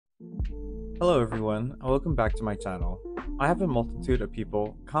Hello everyone, and welcome back to my channel. I have a multitude of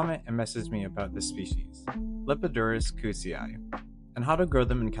people comment and message me about this species, Lepidurus couesii, and how to grow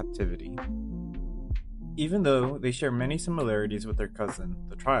them in captivity. Even though they share many similarities with their cousin,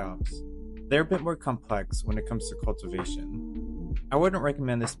 the triops, they're a bit more complex when it comes to cultivation. I wouldn't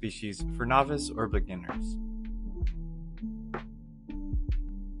recommend this species for novice or beginners.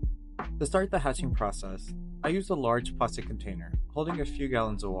 To start the hatching process, I use a large plastic container holding a few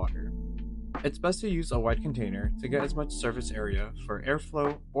gallons of water. It's best to use a wide container to get as much surface area for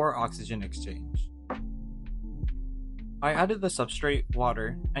airflow or oxygen exchange. I added the substrate,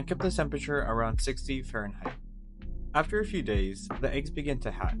 water, and kept the temperature around 60 Fahrenheit. After a few days, the eggs begin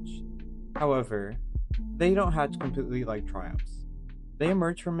to hatch. However, they don't hatch completely like triops. They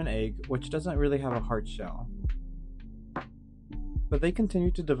emerge from an egg which doesn't really have a hard shell. But they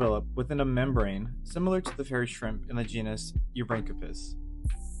continue to develop within a membrane similar to the fairy shrimp in the genus Branchiopod.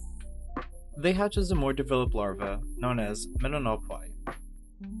 They hatch as a more developed larva known as metanopoi.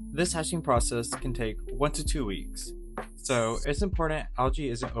 This hatching process can take 1 to 2 weeks, so it's important algae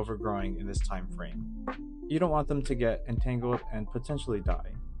isn't overgrowing in this time frame. You don't want them to get entangled and potentially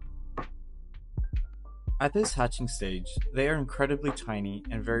die. At this hatching stage, they are incredibly tiny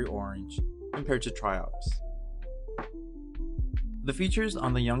and very orange compared to triops. The features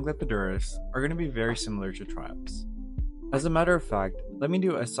on the young Lepidurus are going to be very similar to triops. As a matter of fact, let me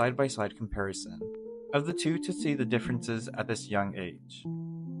do a side-by-side comparison of the two to see the differences at this young age.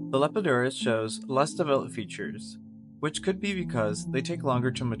 The Lepidurus shows less developed features, which could be because they take longer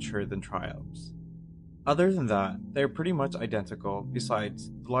to mature than triops. Other than that, they are pretty much identical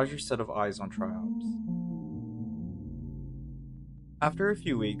besides the larger set of eyes on triops. After a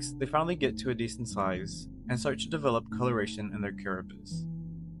few weeks, they finally get to a decent size and start to develop coloration in their carapace.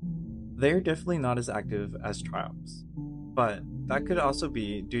 They are definitely not as active as triops, but that could also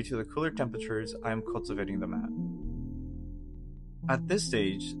be due to the cooler temperatures I am cultivating them at. At this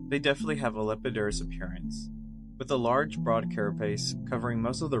stage, they definitely have a Lepidurus appearance, with a large broad carapace covering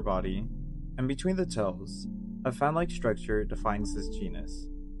most of their body, and between the tails, a fan-like structure defines this genus.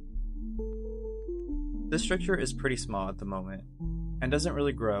 This structure is pretty small at the moment, and doesn't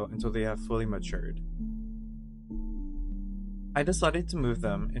really grow until they have fully matured. I decided to move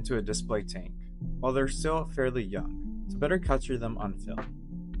them into a display tank, while they're still fairly young, to better capture them on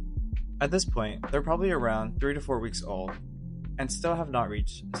film. At this point, they're probably around 3 to 4 weeks old, and still have not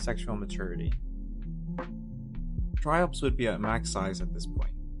reached sexual maturity. Triops would be at max size at this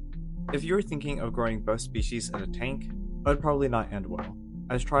point. If you were thinking of growing both species in a tank, it would probably not end well,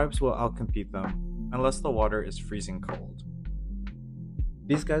 as triops will outcompete them unless the water is freezing cold.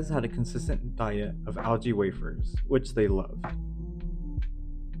 These guys had a consistent diet of algae wafers, which they loved.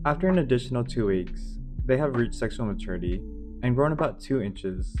 After an additional 2 weeks, they have reached sexual maturity and grown about 2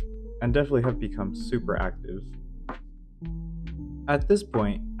 inches, and definitely have become super active. At this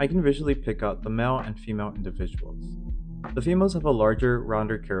point, I can visually pick out the male and female individuals. The females have a larger,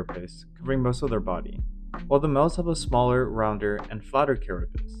 rounder carapace, covering most of their body, while the males have a smaller, rounder, and flatter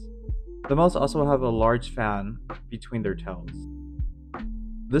carapace. The males also have a large fan between their tails.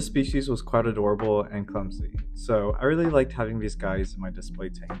 This species was quite adorable and clumsy, so I really liked having these guys in my display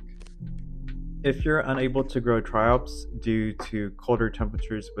tank. If you're unable to grow triops due to colder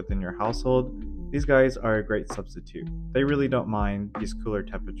temperatures within your household, these guys are a great substitute. They really don't mind these cooler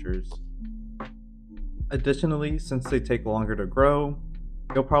temperatures. Additionally, since they take longer to grow,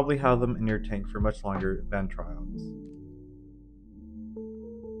 you'll probably have them in your tank for much longer than triops.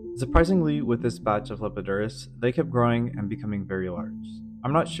 Surprisingly, with this batch of Lepidurus, they kept growing and becoming very large.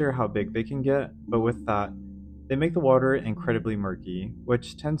 I'm not sure how big they can get, but with that, they make the water incredibly murky,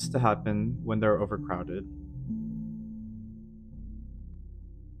 which tends to happen when they're overcrowded.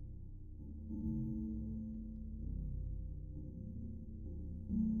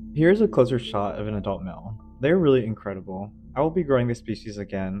 Here's a closer shot of an adult male. They're really incredible. I will be growing this species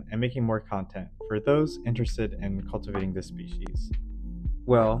again and making more content for those interested in cultivating this species.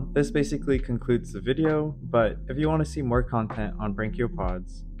 Well, this basically concludes the video, but if you want to see more content on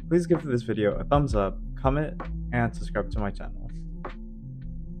Branchiopods, please give this video a thumbs up, comment, and subscribe to my channel.